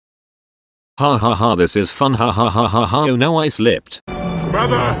Ha ha ha, this is fun, ha ha ha ha ha, oh no, I slipped.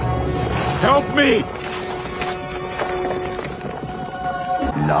 Brother, help me!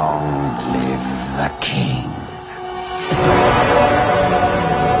 Long live the king.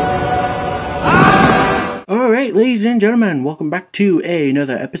 Alright, ladies and gentlemen, welcome back to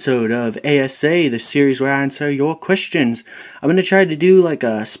another episode of A.S.A, the series where I answer your questions. I'm going to try to do like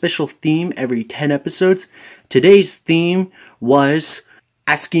a special theme every 10 episodes. Today's theme was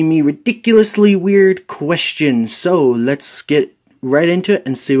asking me ridiculously weird questions. So let's get right into it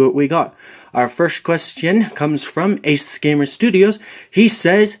and see what we got. Our first question comes from A.S.A Gamer Studios. He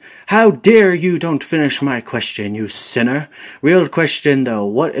says, "How dare you don't finish my question, you sinner." Real question though,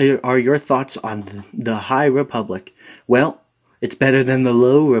 what are your thoughts on the High Republic? Well, it's better than the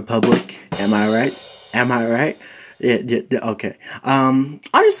Low Republic. Am I right? Am I right? Yeah, okay.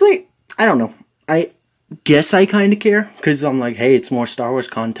 Honestly, I don't know. I guess I kind of care, because I'm like, hey, it's more Star Wars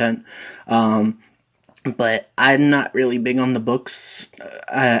content. But I'm not really big on the books.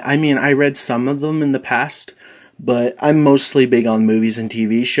 I mean, I read some of them in the past, but I'm mostly big on movies and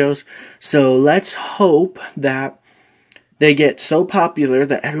TV shows. So let's hope that they get so popular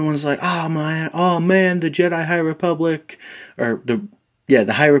that everyone's like, oh man, the Jedi High Republic, or the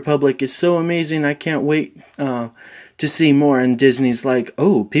High Republic is so amazing, I can't wait to see more. And Disney's like,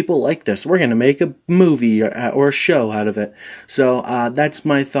 oh, people like this, we're gonna make a movie or a show out of it. So that's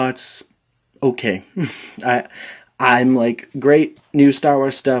my thoughts. Okay, I'm like, great, new Star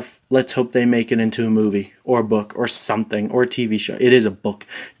Wars stuff, let's hope they make it into a movie, or a book, or something, or a TV show. It is a book,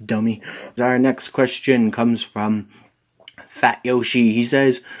 dummy. Our next question comes from Fat Yoshi. He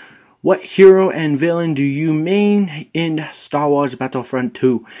says, what hero and villain do you main in Star Wars Battlefront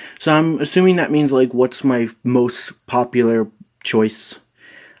 2? So I'm assuming that means, like, what's my most popular choice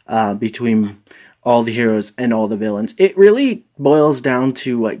between all the heroes and all the villains. It really boils down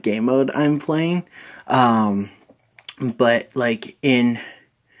to what game mode I'm playing. But like in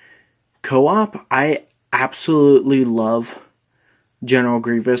co-op, I absolutely love General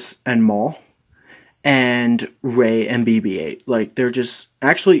Grievous and Maul and Rey and BB-8. Like, they're just,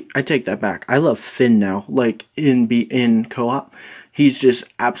 actually, I take that back. I love Finn now. Like in co-op, he's just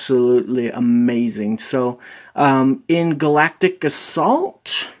absolutely amazing. So in Galactic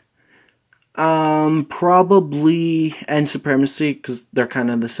Assault, probably, and Supremacy, because they're kind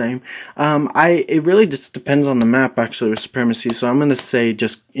of the same. It really just depends on the map, actually, with Supremacy, so I'm gonna say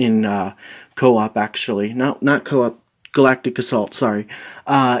just in, co-op, actually. No, not co-op, Galactic Assault, sorry.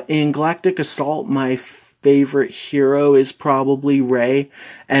 In Galactic Assault, my favorite hero is probably Rey,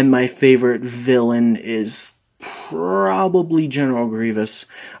 and my favorite villain is probably General Grievous.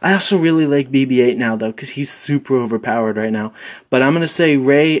 I also really like BB-8 now, though, because he's super overpowered right now. But I'm going to say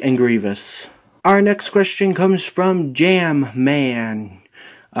Rey and Grievous. Our next question comes from Jamman.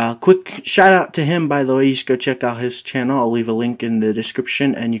 Quick shout out to him, by the way. You should go check out his channel. I'll leave a link in the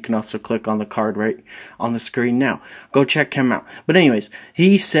description, and you can also click on the card right on the screen now. Go check him out. But anyways,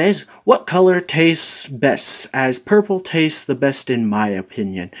 he says, what color tastes best? As purple tastes the best in my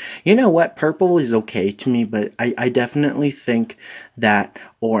opinion. You know what? Purple is okay to me, but I definitely think that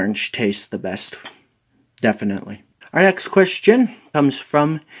orange tastes the best. Definitely. Our next question comes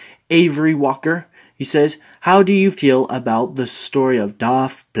from Avery Walker. He says, how do you feel about the story of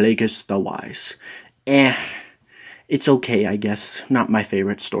Darth Plagueis the Wise? It's okay, I guess. Not my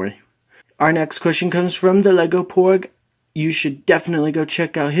favorite story. Our next question comes from ThelegoPorg. You should definitely go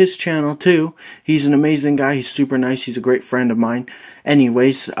check out his channel, too. He's an amazing guy. He's super nice. He's a great friend of mine.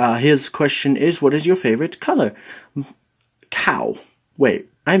 Anyways, his question is, what is your favorite color? Cow. Wait,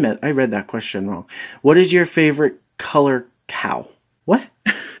 I read that question wrong. What is your favorite color cow? What?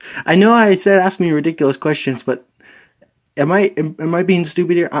 I know I said ask me ridiculous questions, but am I being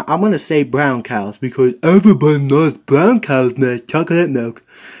stupid here? I'm gonna say brown cows, because everybody knows brown cows need chocolate milk.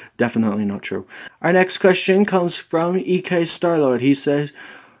 Definitely not true. Our next question comes from EK Starlord. He says,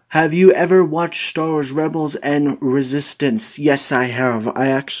 have you ever watched Star Wars Rebels and Resistance? Yes, I have. I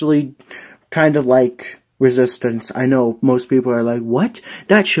actually kind of like Resistance. I know most people are like, what?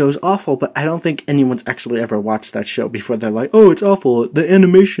 That show's awful, but I don't think anyone's actually ever watched that show before they're like, oh, it's awful, the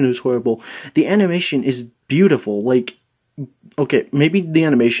animation is horrible. The animation is beautiful. Like, okay, maybe the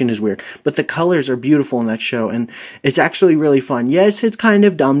animation is weird, but the colors are beautiful in that show, and it's actually really fun. Yes, it's kind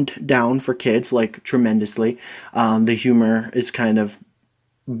of dumbed down for kids, like, tremendously. The humor is kind of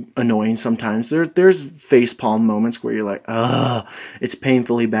annoying sometimes. There's facepalm moments where you're like, ugh, it's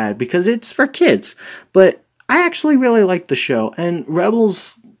painfully bad, because it's for kids. But I actually really like the show, and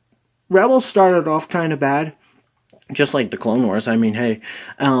Rebels started off kind of bad, just like the Clone Wars, I mean, hey,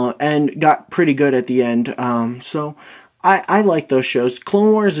 and got pretty good at the end. So I like those shows.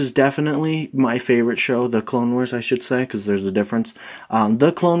 Clone Wars is definitely my favorite show. The Clone Wars, I should say, because there's a difference.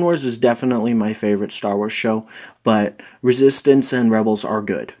 The Clone Wars is definitely my favorite Star Wars show, but Resistance and Rebels are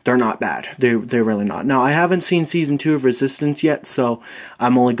good. They're not bad. They're really not. Now, I haven't seen Season 2 of Resistance yet, so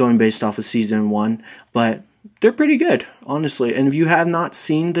I'm only going based off of Season 1, but they're pretty good, honestly. And if you have not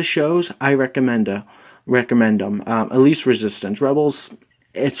seen the shows, I recommend them. At least Resistance. Rebels,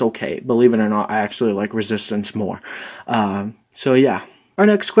 it's okay. Believe it or not, I actually like Resistance more. So yeah. Our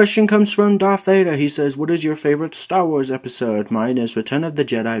next question comes from Darth Vader. He says, what is your favorite Star Wars episode? Mine is Return of the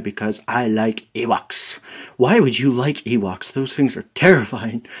Jedi because I like Ewoks. Why would you like Ewoks? Those things are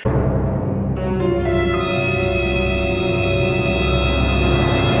terrifying.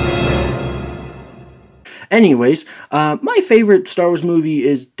 Anyways, my favorite Star Wars movie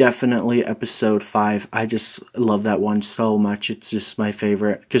is definitely Episode 5. I just love that one so much. It's just my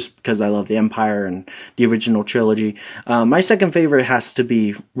favorite, just because I love the Empire and the original trilogy. My second favorite has to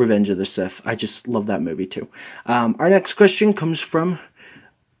be Revenge of the Sith. I just love that movie too. Our next question comes from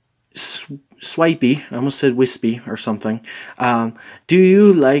Swipey. I almost said Wispy or something. Do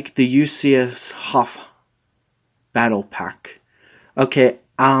you like the UCS Hoth Battle Pack? Okay,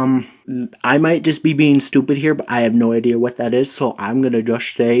 I might just be being stupid here, but I have no idea what that is, so I'm gonna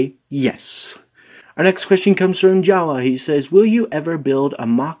just say yes. Our next question comes from Jawa. He says, will you ever build a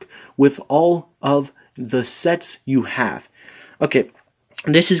mock with all of the sets you have? Okay,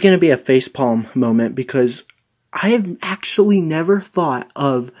 this is gonna be a facepalm moment because I have actually never thought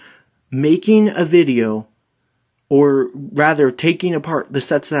of making a video, or rather, taking apart the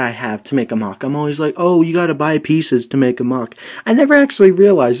sets that I have to make a mock. I'm always like, oh, you gotta buy pieces to make a mock. I never actually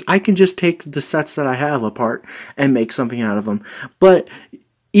realized I can just take the sets that I have apart and make something out of them. But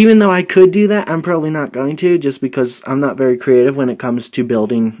even though I could do that, I'm probably not going to, just because I'm not very creative when it comes to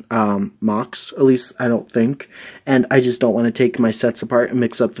building mocks. At least, I don't think. And I just don't want to take my sets apart and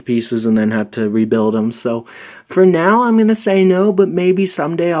mix up the pieces and then have to rebuild them. So, for now, I'm going to say no, but maybe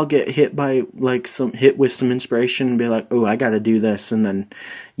someday I'll get hit by, like, hit with some inspiration and be like, oh, I gotta do this, and then,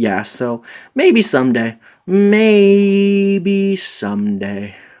 yeah, so, maybe someday. Maybe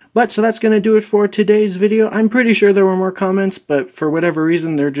someday. But, so that's going to do it for today's video. I'm pretty sure there were more comments, but for whatever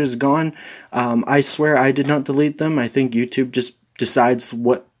reason, they're just gone. I swear I did not delete them. I think YouTube just decides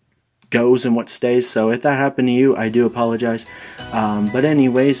what goes and what stays, so if that happened to you, I do apologize. But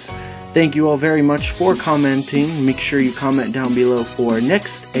anyways, thank you all very much for commenting. Make sure you comment down below for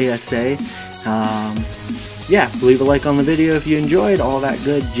next A.S.A. Yeah, leave a like on the video if you enjoyed, all that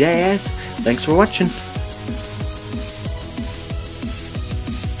good jazz. Thanks for watching.